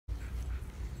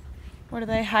What are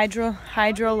they?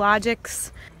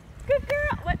 Hydrologics? Good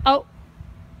girl. What? Oh,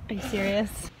 are you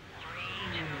serious?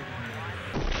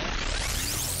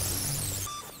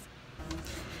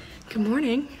 Good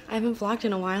morning. I haven't vlogged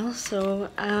in a while, so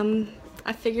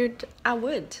I figured I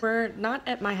would. We're not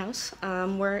at my house.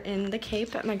 We're in the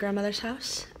Cape at my grandmother's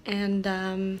house,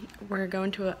 and we're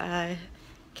going to a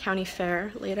county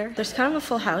fair later. There's kind of a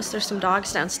full house. There's some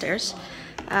dogs downstairs,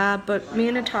 but me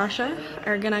and Natasha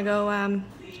are gonna go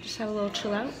just have a little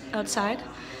chill out outside.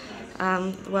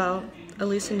 Well,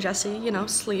 Elise and Jesse, you know,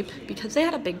 sleep because they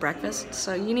had a big breakfast,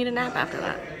 so you need a nap after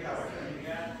that.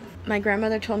 My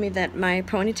grandmother told me that my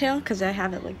ponytail, because I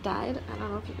have it like dyed, I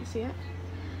don't know if you can see it,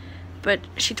 but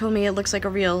she told me it looks like a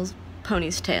real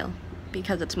pony's tail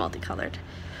because it's multicolored.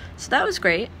 So that was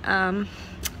great. I'm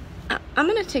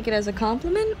gonna take it as a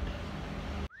compliment.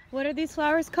 What are these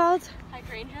flowers called?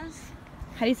 Hydrangeas.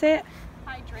 How do you say it?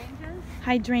 Hydrangeas.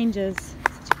 Hydrangeas.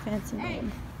 Such a fancy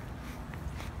name.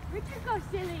 Where'd you go,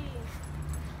 silly?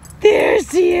 There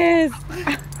she is!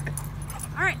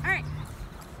 Alright, alright.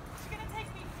 She's gonna take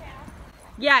me down.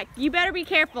 Yeah, you better be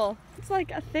careful. It's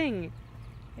like a thing.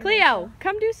 Cleo,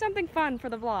 come do something fun for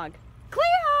the vlog.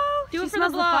 Cleo! Do it for the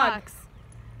vlog.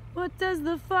 What does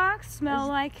the fox smell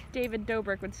like? David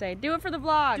Dobrik would say, do it for the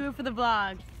vlog. Do it for the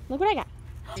vlog. Look what I got.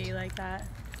 Do you like that?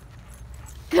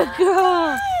 Good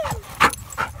girl!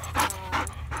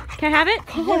 Can I have it?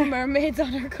 Collar. Mermaids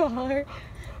on her collar.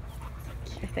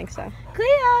 I think so.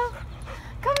 Cleo!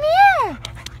 Come here!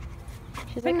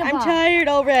 She's Bring like, the I'm ball. tired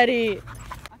already. Okay.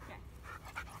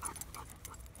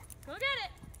 Go get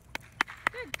it.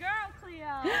 Good girl,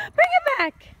 Cleo. Bring it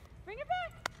back! Bring it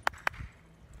back.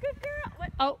 Good girl.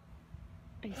 What? Oh.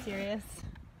 Are you serious?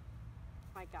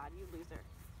 My God, you loser.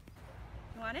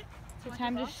 You want it? It's your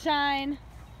time to shine.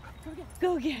 Go get it.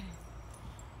 Go get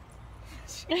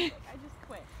it. I just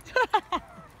quit.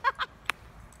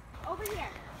 Over here.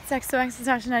 It's XOX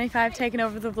Natasha 95 taking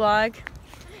over the vlog.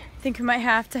 I think we might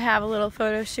have to have a little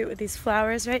photo shoot with these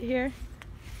flowers right here.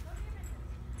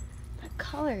 The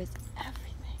color is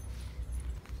everything.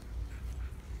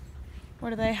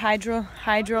 What are they?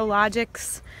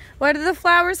 Hydrologics? What are the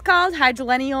flowers called?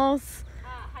 Hydrollennials?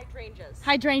 Hydrangeas.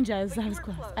 Hydrangeas. But That you was were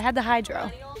close. close. I had the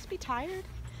hydro. Just be tired.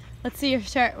 Let's see your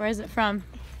shirt. Where is it from?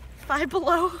 Five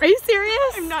Below. Are you serious?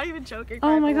 I'm not even joking. Oh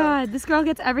Five my Below. God. This girl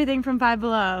gets everything from Five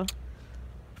Below.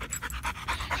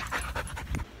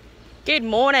 Good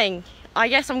morning. I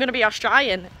guess I'm gonna be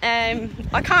Australian.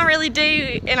 I can't really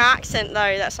do an accent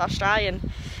though that's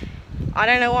Australian. I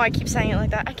don't know why I keep saying it like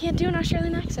that. I can't do an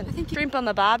Australian accent. I think shrimp on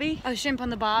the barbie. Oh, shrimp on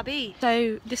the barbie.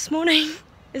 So this morning,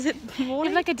 is it You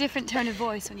morning? have like a different tone of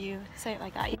voice when you say it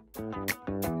like that.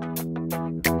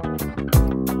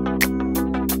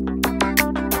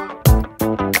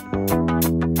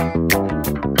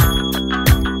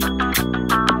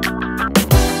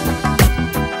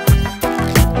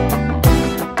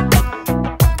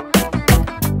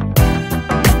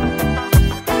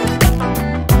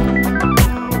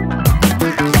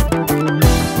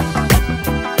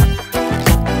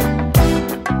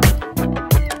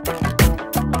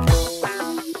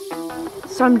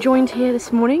 So I'm joined here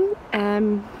this morning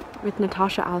with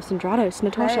Natasha Alessandrados.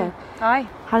 Natasha, Hi.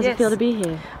 how does it feel to be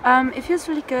here? It feels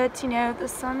really good. You know, the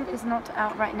sun is not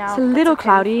out right now. It's a little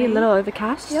cloudy, a little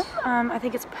overcast. Yep. I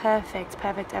think it's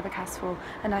perfect overcast for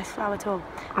a nice flower tour.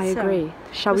 I agree.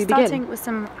 Shall we Starting begin? with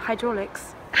some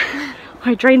hydraulics.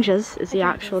 Hydrangeas is the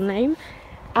actual name.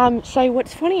 So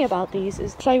what's funny about these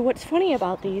is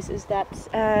that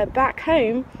back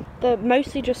home they're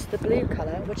mostly just the blue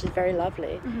colour, which is very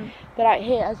lovely. But out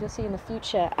here, as you'll see in the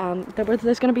future,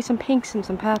 there's going to be some pinks and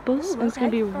some purples, and it's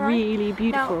going to be really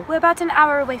beautiful. Now, we're about an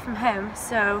hour away from home,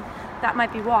 so that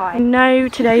might be why. No,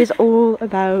 today is all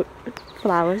about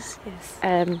flowers. Yes.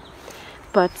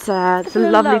 But there's a blue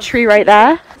lovely love. tree right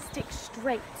there. Stick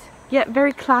straight. Yeah,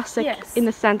 very classic Yes. in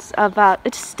the sense of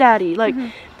it's sturdy. Like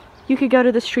you could go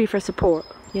to this tree for support,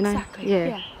 you know? Exactly.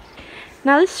 Yeah.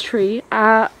 Now this tree,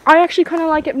 I actually kind of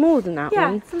like it more than that Yeah,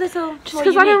 one. it's a little Just more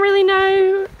because I don't unique. really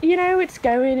know, you know, it's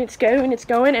going,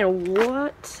 and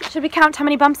what? Should we count how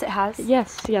many bumps it has?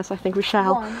 Yes, I think we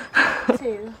shall. 1,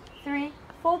 2, 3,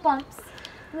 4 bumps.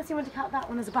 Unless you want to count that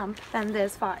one as a bump, then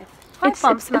there's 5. 5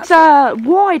 bumps. It's a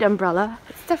wide umbrella.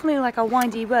 It's definitely like a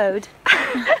windy road.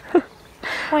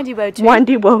 Windy road tree.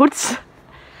 Windy roads.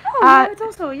 Oh, no, it's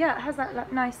also, yeah, it has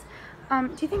that nice. Do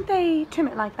you think they trim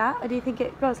it like that, or do you think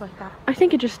it grows like that? I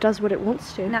think it just does what it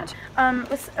wants to.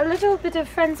 With a little bit of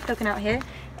friends poking out here.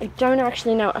 I don't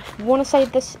actually know. I want to say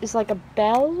this is like a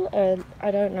bell.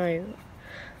 I don't know.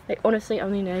 I honestly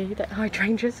only know that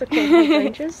hydrangeas are called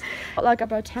hydrangeas. Like a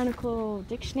botanical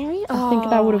dictionary, I think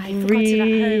that would have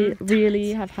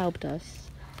really have helped us.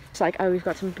 It's like, oh, we've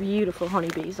got some beautiful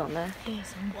honeybees on there. Here's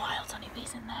some wild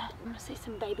honeybees in there. I'm gonna see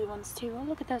some baby ones too. Oh,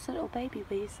 look at those little baby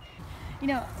bees. You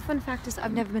know, fun fact is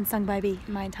I've never been stung by a bee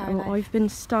in my entire life. I've been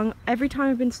stung, every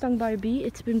time I've been stung by a bee,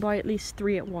 it's been by at least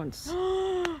 3 at once.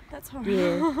 That's horrible.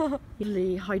 Yeah.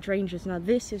 The hydrangeas, now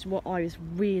this is what I was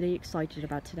really excited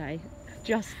about today.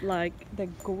 Just like, they're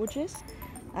gorgeous.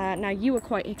 Now you were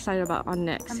quite excited about our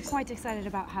next. I'm quite excited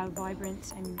about how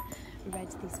vibrant and red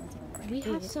these ones are. We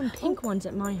have some pink ones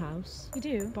at my house. You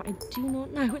do? But I do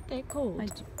not know what they're called. I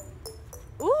do.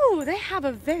 Ooh, they have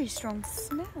a very strong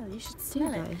smell. You should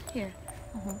smell it. Here.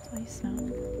 That's why you smell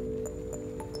it.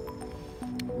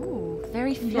 Ooh,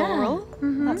 very floral. Yeah.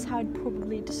 Mm-hmm. That's how I'd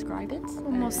probably describe it.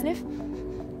 One more sniff.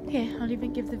 Here, I'll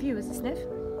even give the viewers a sniff.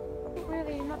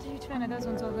 Really, I'm not a huge fan of those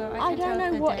ones, although I don't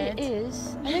know what it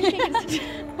is. I don't think it's...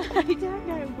 I don't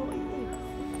know what it is.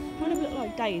 Kind of look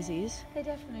like daisies. They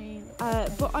definitely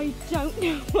look but I don't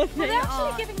know what they are. They're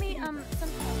actually giving me some...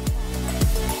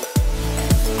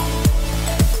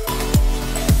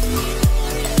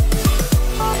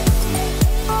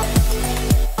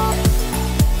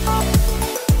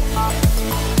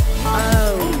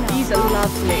 Oh, these are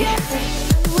lovely.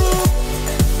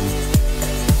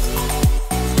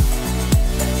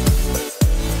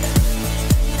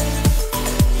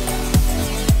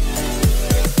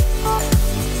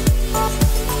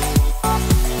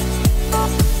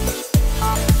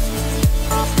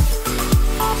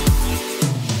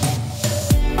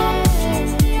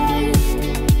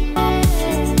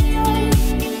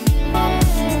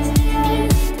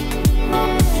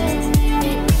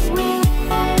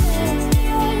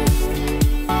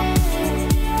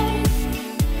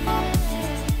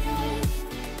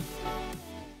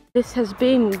 This has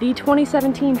been the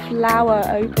 2017 flower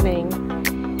opening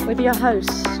with your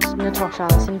host, Natasha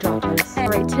Allison Georges.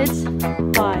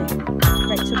 Rated by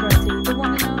Rachel Brody, the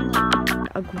one and only.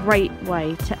 A great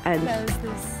way to end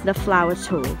the flower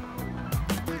tour.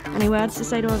 Any words to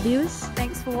say to our viewers?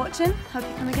 Thanks for watching. Hope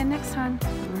you come again next time.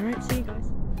 Alright, see you guys.